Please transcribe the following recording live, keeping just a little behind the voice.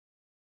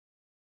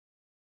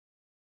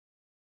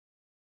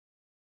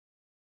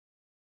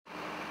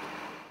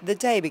The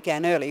day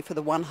began early for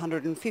the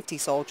 150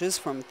 soldiers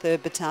from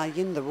 3rd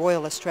Battalion, the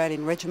Royal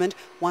Australian Regiment,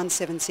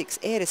 176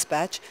 Air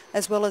Dispatch,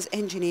 as well as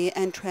engineer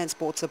and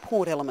transport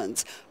support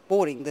elements,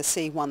 boarding the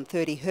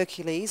C-130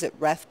 Hercules at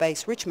RAF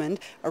Base Richmond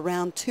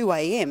around 2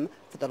 a.m.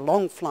 for the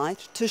long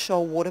flight to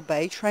Shoalwater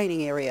Bay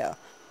training area.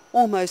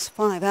 Almost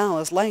 5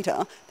 hours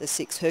later, the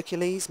 6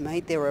 Hercules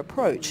made their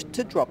approach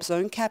to Drop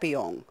Zone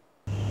Kapiong.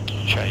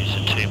 Chase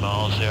at 2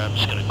 miles there, I'm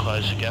just going to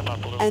close the gap up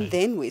a little bit. And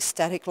then, with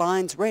static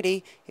lines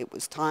ready, it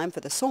was time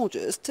for the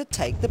soldiers to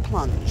take the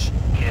plunge.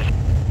 Yes.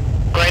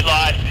 Great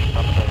light.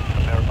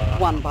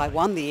 One by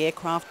one, the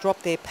aircraft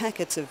dropped their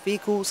packets of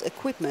vehicles,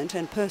 equipment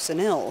and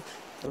personnel.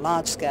 The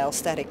large-scale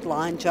static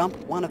line jump,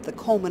 one of the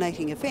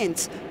culminating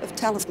events of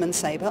Talisman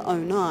Sabre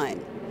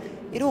 09.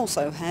 It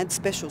also had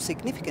special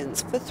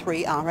significance for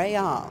 3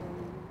 RAR.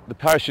 The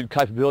parachute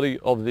capability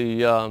of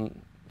the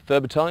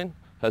 3rd Battalion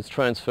has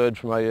transferred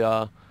from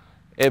a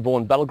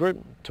airborne battle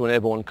group to an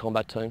airborne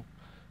combat team.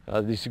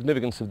 The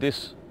significance of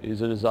this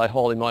is it is a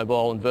highly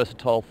mobile and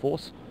versatile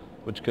force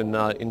which can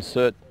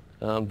insert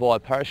via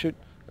parachute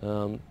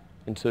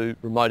into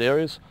remote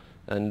areas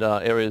and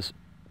areas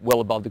well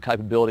above the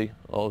capability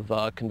of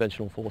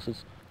conventional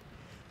forces.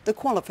 The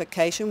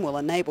qualification will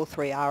enable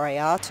 3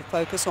 RAR to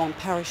focus on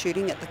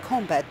parachuting at the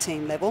combat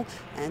team level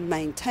and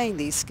maintain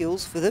these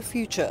skills for the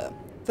future.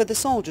 For the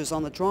soldiers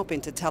on the drop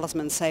into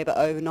Talisman Sabre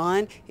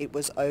 09, it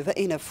was over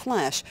in a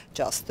flash,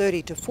 just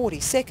 30 to 40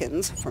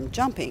 seconds from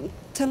jumping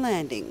to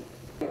landing.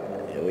 Yeah,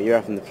 well, you're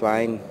up in the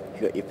plane,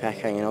 you've got your pack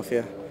hanging off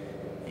you,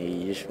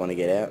 you just want to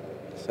get out.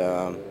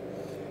 So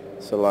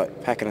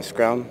like packing a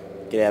scrum,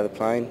 get out of the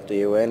plane, do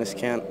your awareness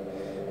count,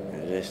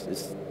 and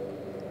it's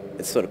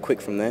sort of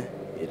quick from there.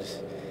 You just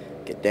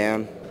get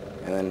down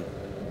and then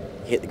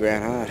hit the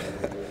ground hard.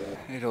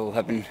 It all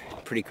happened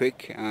pretty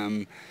quick.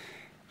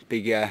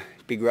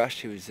 Big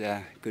rush. It was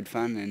good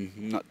fun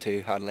and not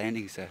too hard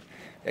landing, so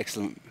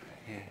excellent.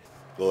 Yeah.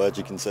 Well, as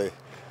you can see,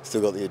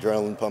 still got the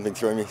adrenaline pumping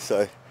through me.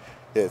 So,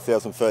 yeah,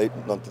 1,000 feet,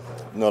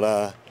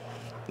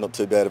 not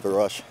too bad of a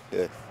rush.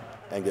 Yeah,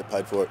 and get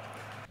paid for it.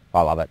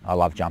 I love it. I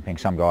love jumping.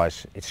 Some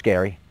guys, it's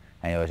scary,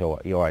 and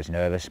you're always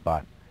nervous,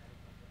 but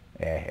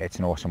yeah, it's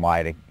an awesome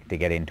way to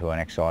get into an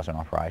exercise and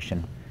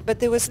operation. But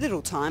there was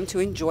little time to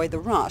enjoy the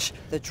rush,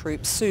 the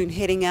troops soon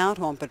heading out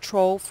on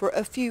patrol for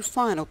a few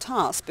final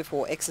tasks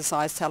before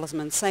Exercise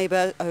Talisman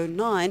Sabre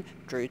 09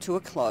 drew to a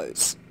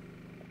close.